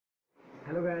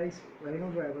Hello guys,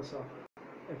 welcome to Firefox.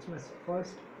 It's my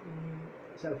first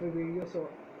selfie video, so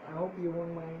I hope you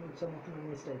won't mind some of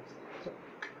my mistakes. So,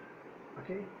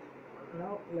 okay,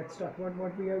 now let's talk about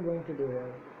what we are going to do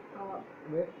here.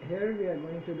 Here we are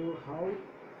going to do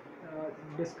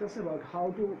discuss about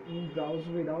how to browse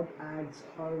without ads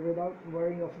or without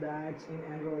worrying of the ads in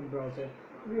Android browser.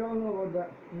 We all know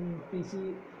about the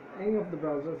PC. Any of the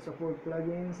browsers support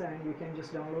plugins, and you can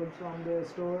just download from the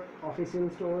official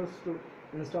stores to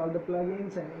install the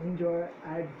plugins and enjoy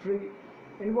ad-free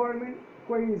environment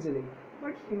quite easily.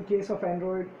 But in case of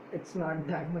Android, it's not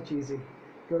that much easy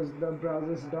because the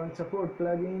browsers don't support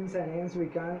plugins, and hence we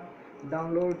can't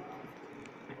download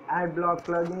Adblock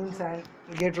plugins and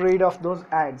get rid of those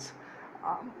ads.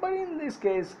 But in this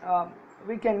case,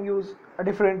 we can use a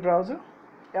different browser.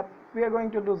 Yep, we are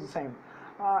going to do the same.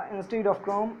 Instead of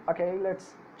Chrome, okay,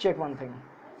 let's check one thing.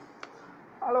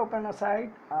 I'll open a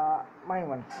site, mine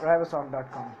one,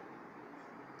 riversoft.com.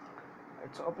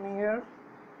 It's opening here.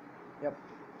 Yep,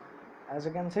 as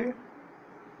you can see,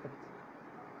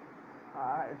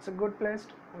 it's a good place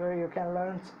where you can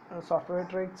learn software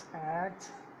tricks and ads.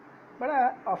 But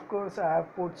of course I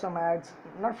have put some ads,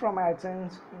 not from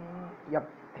AdSense. Yep,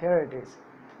 here it is.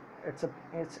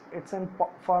 It's in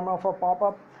form of a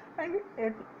pop-up, and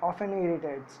it often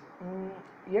irritates.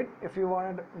 Yet if you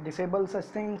want to disable such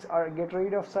things or get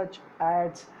rid of such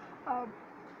ads,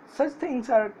 such things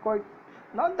are quite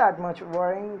not that much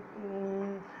worrying.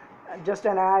 Just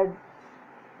an ad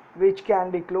which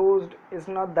can be closed is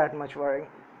not that much worrying,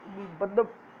 but the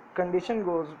condition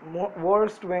goes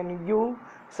worst when you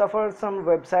suffer some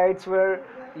websites where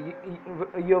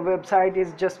your website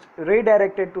is just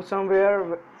redirected to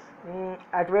somewhere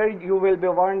at where you will be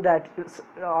warned that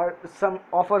or some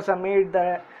offers are made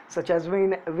that such as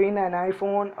win an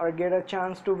iPhone or get a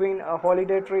chance to win a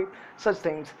holiday trip. Such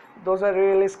things, those are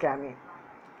really scammy.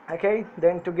 Okay,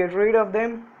 then to get rid of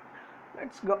them,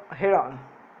 let's go here on.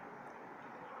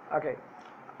 Okay,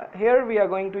 here we are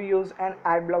going to use an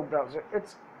Adblock browser.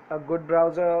 It's a good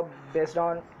browser based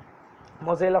on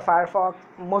Mozilla Firefox,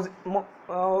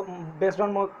 based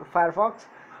on Firefox.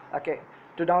 Okay,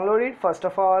 to download it, first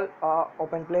of all,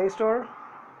 open Play Store.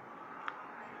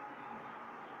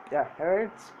 Yeah,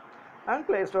 here it's on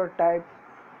Play Store. Type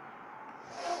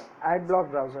Adblock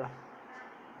browser.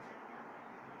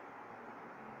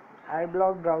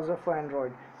 Adblock browser for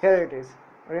Android. Here it is.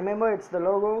 Remember, it's the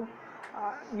logo.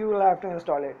 You will have to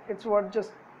install it. It's worth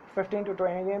just 15 to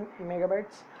 20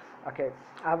 megabytes. Okay,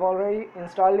 I've already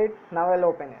installed it. Now I'll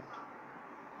open it.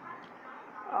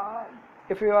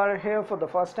 If you are here for the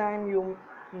first time, you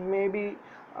maybe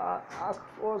ask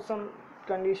for some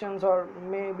conditions or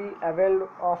maybe avail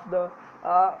of the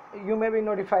you may be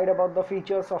notified about the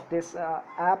features of this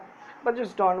app, but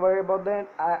just don't worry about that.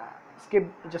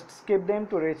 Just skip them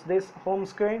to reach this home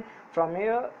screen. From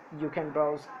here you can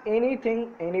browse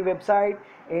anything, any website,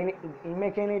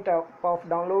 make any type of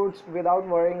downloads without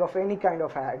worrying of any kind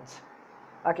of ads.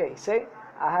 Okay, say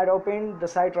I had opened the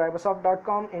site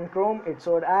riversoft.com in Chrome, it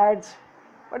showed ads,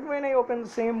 but when I open the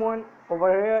same one over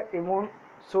here, it won't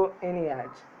show any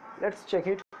ads. Let's check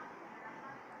it.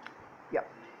 Yeah,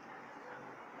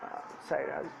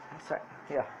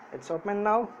 yeah, it's open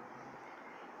now.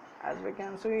 As we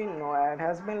can see, no ad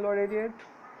has been loaded yet.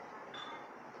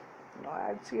 No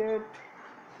ads yet.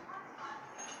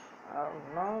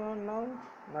 No,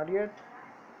 not yet.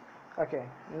 Okay,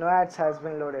 no ads has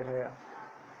been loaded here.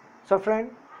 So friend,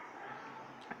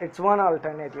 it's one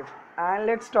alternative, and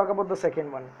let's talk about the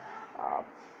second one.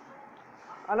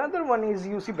 Another one is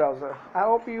UC browser. I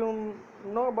hope you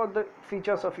know about the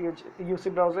features of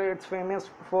UC browser. It's famous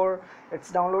for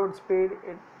its download speed.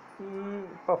 It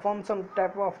performs some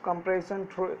type of compression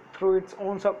through its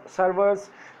own servers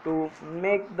to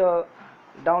make the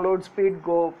download speed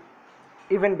go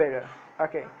even better.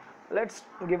 Okay, let's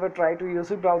give a try to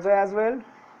UC browser as well.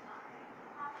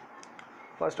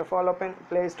 First of all, open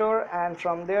Play Store and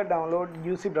from there download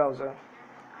UC browser.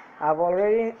 I've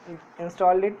already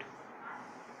installed it.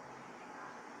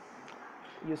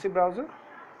 UC browser,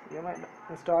 you might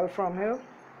install from here.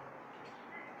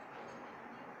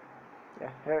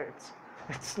 Yeah, here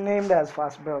it's named as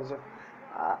fast browser.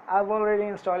 I've already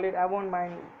installed it. I won't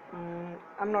mind.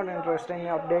 I'm not interested in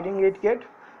updating it yet.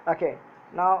 Okay,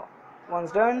 now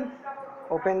once done,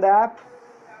 open the app,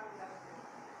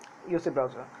 UC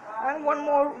browser. And one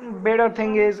more better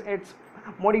thing is it's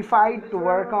modified to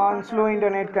work on slow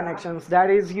internet connections.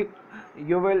 That is, you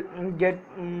will get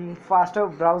faster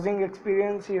browsing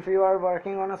experience if you are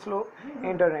working on a slow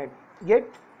internet. Yet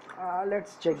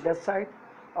let's check that site.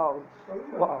 Oh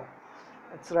wow,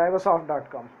 it's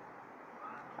riversoft.com.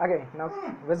 Okay, now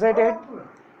visit it.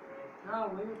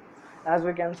 As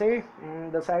we can see,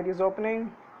 the site is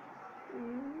opening.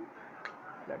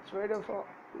 let's wait a for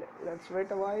let's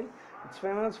wait a while. It's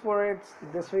famous for its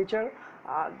this feature.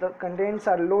 The contents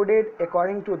are loaded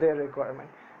according to their requirement.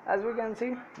 As we can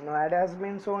see, no ad has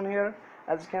been shown here.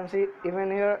 As you can see,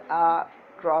 even here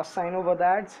cross sign over the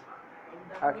ads.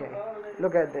 Okay,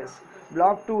 look at this.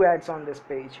 Block 2 ads on this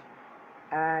page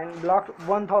and blocked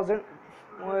 1000.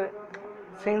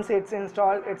 Since it's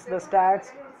installed, it's the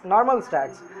stats, normal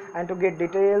stats, and to get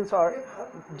details or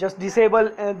just disable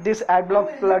this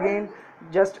Adblock plugin,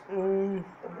 just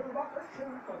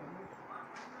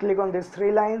click on these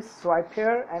three lines, swipe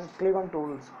here and click on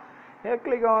tools. Here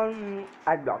click on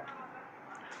Adblock.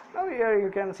 Now here you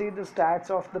can see the stats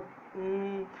of the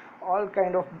all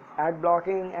kind of ad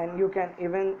blocking, and you can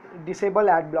even disable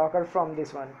ad blocker from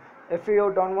this one. If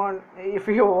you don't want, if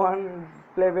you want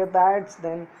play with ads,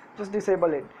 then just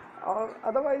disable it, or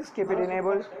otherwise keep it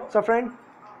enabled. So friend,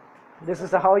 this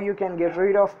is how you can get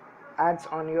rid of ads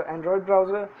on your Android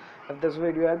browser. If this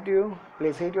video helped you,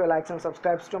 please hit your likes and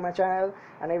subscribes to my channel,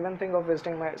 and even think of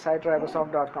visiting my site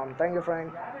riversoft.com. Thank you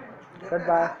friend.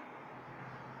 Goodbye.